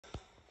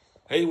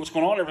Hey, what's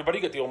going on, everybody?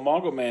 Got the old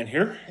Mongo man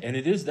here, and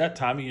it is that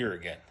time of year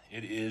again.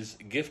 It is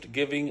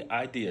gift-giving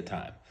idea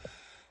time.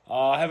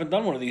 I haven't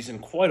done one of these in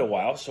quite a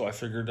while, so I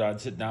figured I'd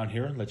sit down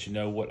here and let you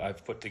know what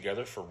I've put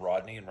together for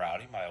Rodney and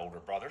Rowdy, my older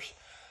brothers.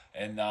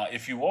 And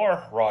if you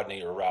are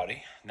Rodney or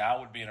Rowdy, now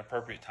would be an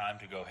appropriate time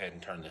to go ahead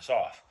and turn this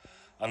off.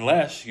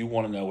 Unless you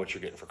want to know what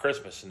you're getting for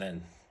Christmas, and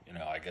then,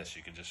 I guess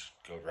you could just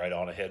go right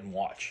on ahead and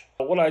watch.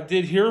 What I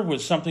did here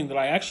was something that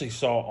I actually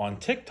saw on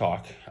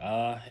TikTok,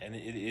 and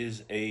it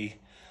is a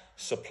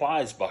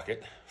supplies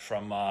bucket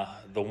from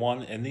the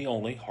one and the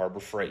only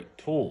Harbor Freight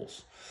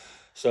Tools.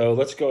 So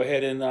let's go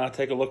ahead and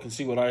take a look and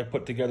see what I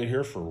put together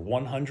here for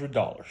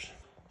 $100.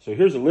 So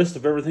here's a list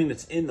of everything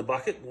that's in the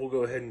bucket. We'll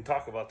go ahead and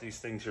talk about these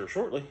things here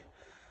shortly.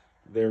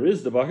 There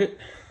is the bucket,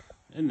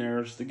 and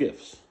there's the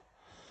gifts.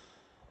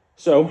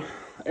 So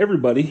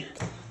everybody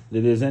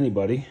that is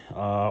anybody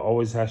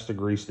always has to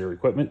grease their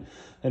equipment,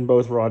 and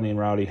both Rodney and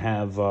Rowdy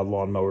have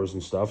lawn mowers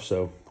and stuff,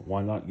 so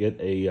why not get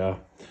a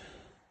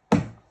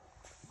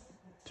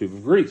tube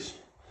of grease?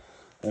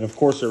 And of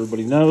course,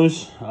 everybody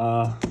knows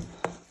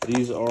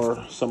these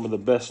are some of the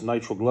best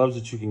nitrile gloves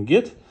that you can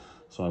get,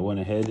 so I went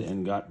ahead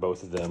and got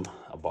both of them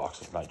a box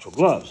of nitrile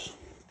gloves.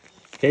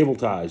 Cable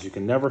ties, you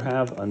can never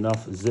have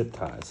enough zip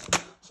ties,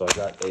 so I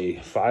got a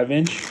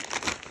 5-inch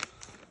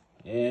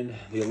and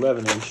the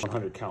 11-inch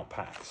 100 count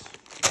packs.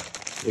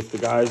 If the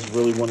guys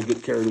really want to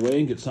get carried away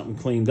and get something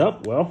cleaned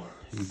up, well,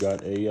 you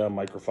got a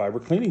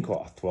microfiber cleaning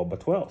cloth, 12 by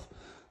 12.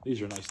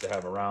 These are nice to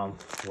have around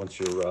once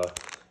you're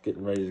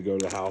getting ready to go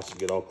to the house and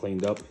get all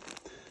cleaned up.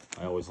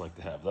 I always like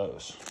to have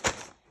those.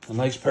 A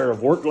nice pair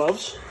of work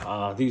gloves.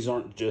 These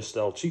aren't just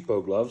El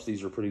Cheapo gloves.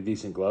 These are pretty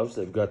decent gloves.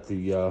 They've got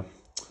the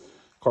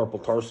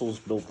carpal tarsals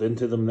built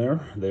into them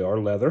there. They are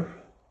leather,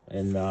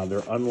 and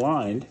they're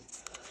unlined,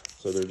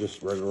 so they're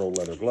just regular old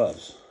leather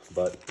gloves.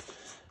 But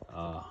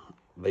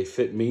they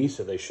fit me,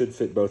 so they should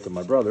fit both of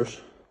my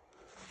brothers.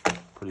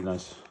 Pretty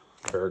nice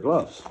pair of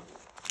gloves.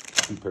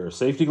 2 pair of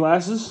safety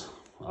glasses.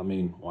 I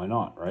mean, why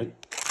not, right?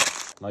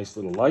 Nice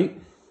little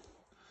light.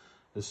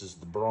 This is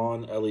the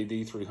Braun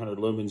LED 300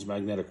 lumens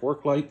magnetic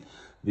work light.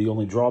 The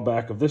only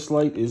drawback of this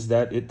light is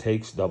that it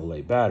takes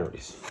AA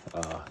batteries.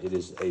 It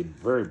is a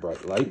very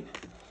bright light,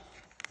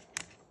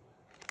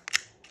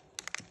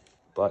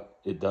 but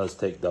it does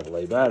take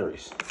AA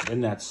batteries,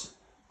 and that's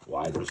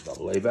why there's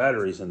AA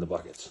batteries in the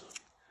buckets.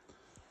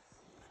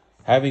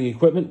 Having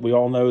equipment, we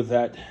all know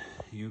that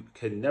you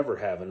can never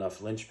have enough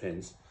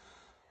linchpins.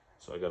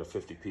 So I got a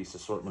 50-piece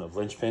assortment of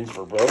linchpins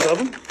for both of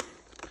them.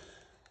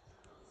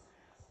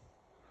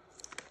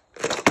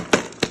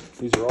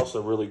 These are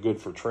also really good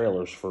for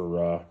trailers,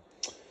 for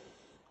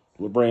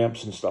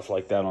ramps and stuff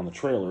like that on the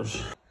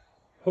trailers.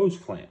 Hose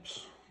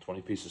clamps,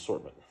 20-piece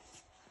assortment.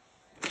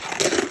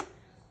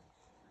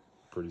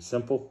 Pretty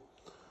simple.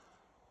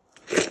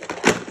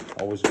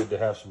 Always good to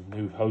have some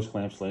new hose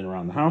clamps laying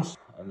around the house.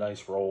 A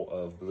nice roll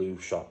of blue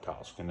shop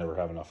towels. Can never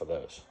have enough of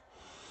those.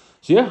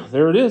 So yeah,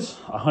 there it is.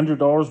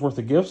 $100 worth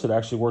of gifts. It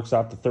actually works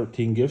out to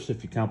 13 gifts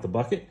if you count the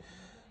bucket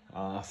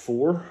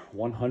for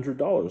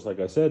 $100. Like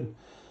I said,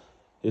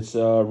 it's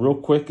a real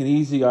quick and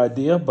easy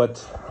idea,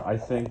 but I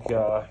think,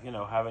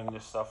 having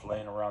this stuff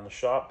laying around the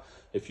shop,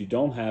 if you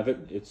don't have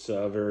it, it's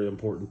very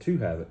important to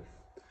have it.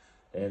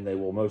 And they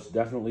will most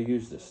definitely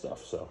use this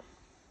stuff, so.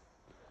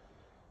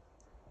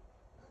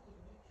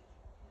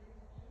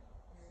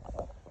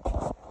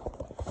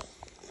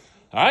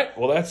 All right,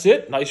 well, that's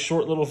it. Nice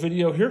short little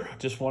video here.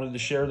 Just wanted to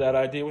share that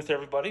idea with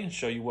everybody and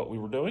show you what we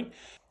were doing.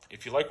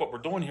 If you like what we're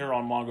doing here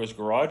on Mongo's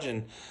Garage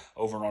and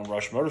over on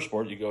Rush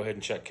Motorsport, you go ahead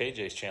and check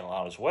KJ's channel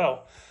out as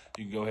well.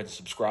 You can go ahead and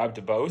subscribe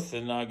to both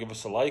and give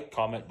us a like,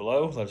 comment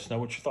below. Let us know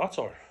what your thoughts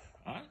are.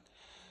 All right.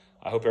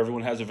 I hope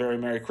everyone has a very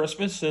Merry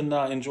Christmas and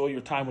enjoy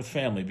your time with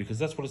family, because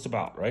that's what it's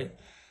about, right?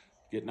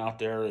 Getting out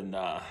there and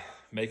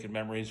making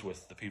memories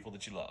with the people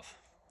that you love.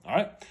 All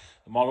right.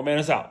 The Mongo Man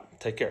is out.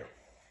 Take care.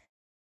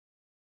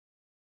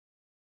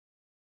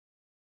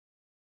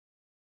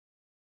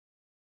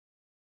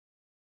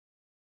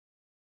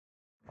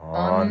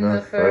 On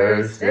the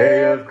first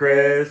day of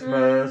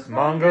Christmas,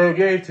 Mongo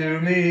gave to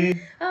me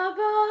a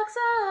box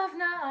of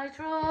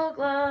nitrile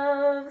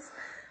gloves.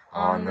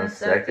 On the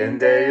second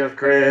day of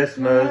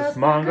Christmas,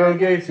 Mongo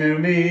gave to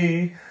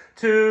me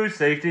 2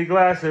 safety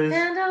glasses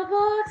and a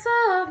box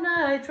of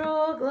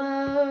nitrile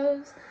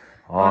gloves.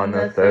 On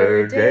the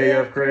third day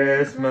of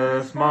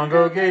Christmas,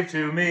 Mongo gave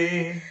to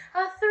me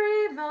a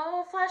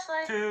 3-mode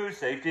flashlight, 2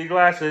 safety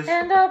glasses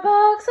and a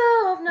box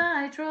of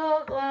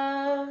nitrile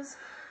gloves.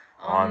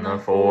 On the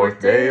 4th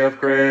day of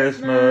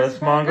Christmas,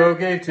 Mongo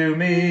gave to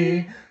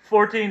me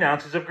 14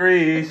 ounces of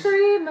grease,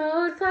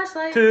 3-mode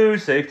flashlight, 2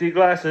 safety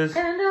glasses,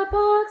 and a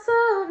box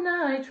of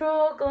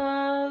nitrile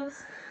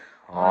gloves.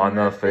 On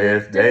the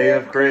 5th day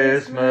of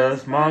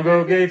Christmas,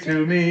 Mongo gave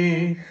to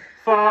me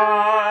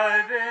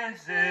 5-inch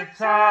zip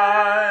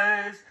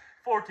ties,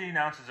 14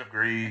 ounces of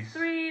grease,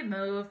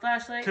 3-mode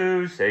flashlight,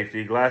 2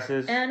 safety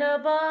glasses, and a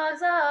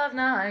box of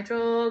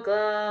nitrile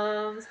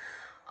gloves.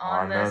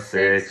 On the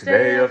 6th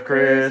day of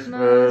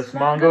Christmas,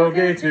 Mongo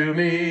gave to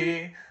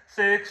me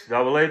 6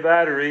 AA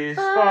batteries,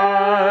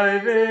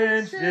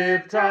 5-inch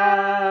zip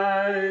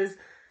ties,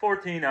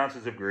 14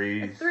 ounces of a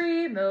grease,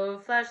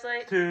 3-mode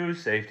flashlight, 2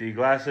 safety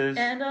glasses,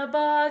 and a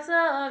box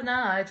of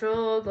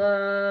nitrile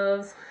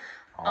gloves.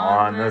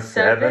 On the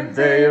 7th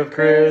day of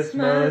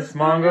Christmas,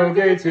 Mongo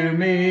gave to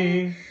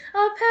me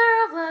a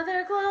pair of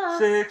leather gloves,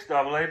 6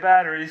 AA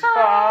batteries,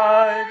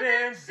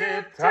 5-inch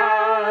zip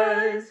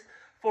ties,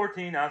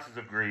 14 ounces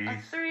of a grease,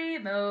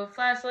 3-mode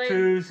flashlight,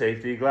 2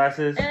 safety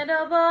glasses. and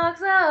a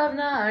box of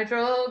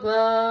nitrile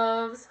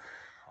gloves.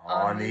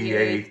 On the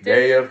 8th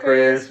day of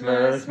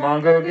Christmas,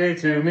 Mongo gave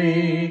to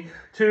me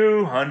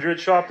 200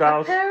 shop A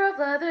towels, pair of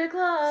leather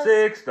gloves,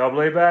 6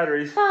 AA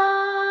batteries,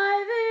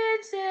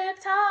 5-inch zip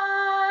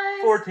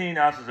ties, 14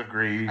 ounces of a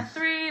grease,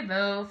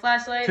 3-mode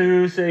flashlight,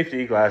 2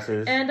 safety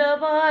glasses. and a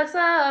box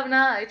of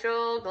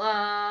nitrile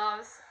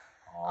gloves.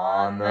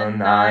 On the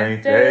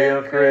 9th day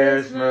of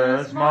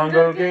Christmas,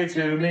 Mongo gave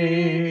to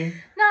me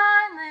 9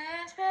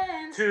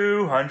 linchpins,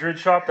 200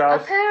 shop a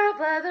towels, pair of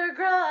leather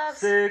gloves,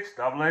 6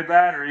 AA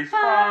batteries,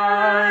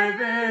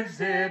 5-inch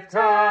zip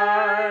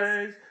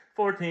ties,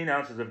 14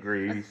 ounces of a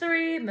grease,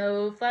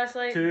 3-mode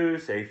flashlight, 2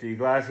 safety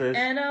glasses.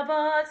 and a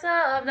box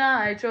of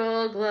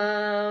nitrile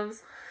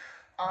gloves.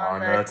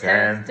 On the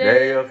 10th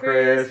day of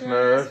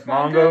Christmas,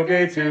 Mongo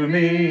gave to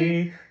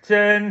me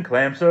 10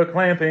 clamps of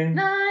clamping,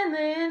 9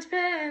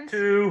 linchpins,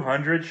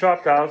 200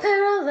 shop towels,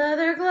 pair of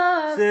leather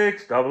gloves,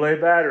 6 AA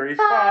batteries,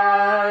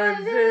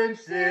 5-inch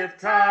zip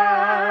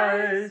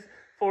ties,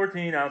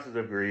 14 ounces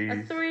of a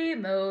grease,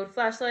 3-mode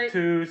flashlight,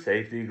 2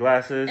 safety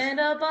glasses. and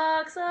a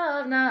box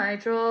of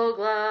nitrile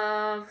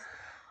gloves.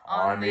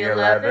 On the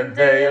 11th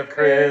day of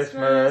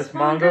Christmas,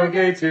 Mongo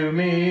gave to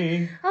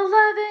me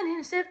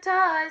 11-inch zip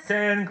ties,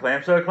 10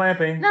 clamps of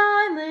clamping,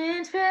 9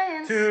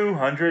 linchpins,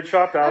 200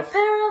 shop a towels,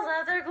 pair of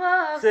leather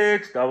gloves,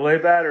 6 AA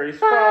batteries,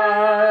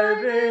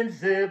 5-inch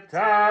zip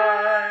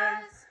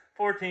ties,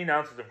 14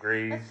 ounces of a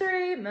grease,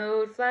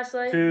 3-mode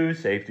flashlight, 2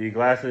 safety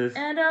glasses.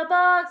 and a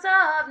box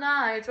of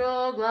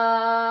nitrile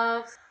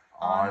gloves.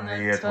 On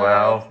the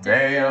 12th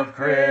day of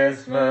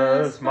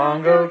Christmas,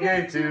 Mongo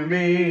gave to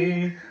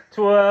me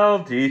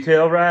 12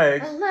 detail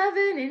rags,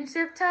 11-inch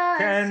zip ties,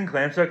 10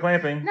 clamps of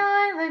clamping,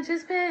 9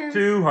 linchpins,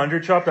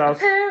 200 chop a towels,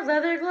 pair of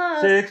leather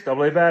gloves, 6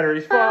 AA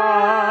batteries,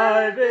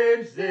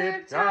 5-inch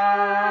zip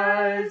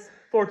ties,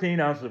 14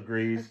 ounces of a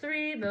grease,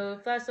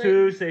 3-mode flashlight,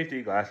 2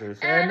 safety glasses,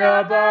 and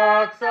a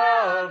box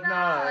of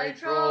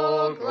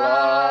nitrile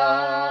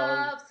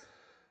gloves.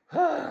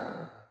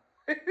 gloves.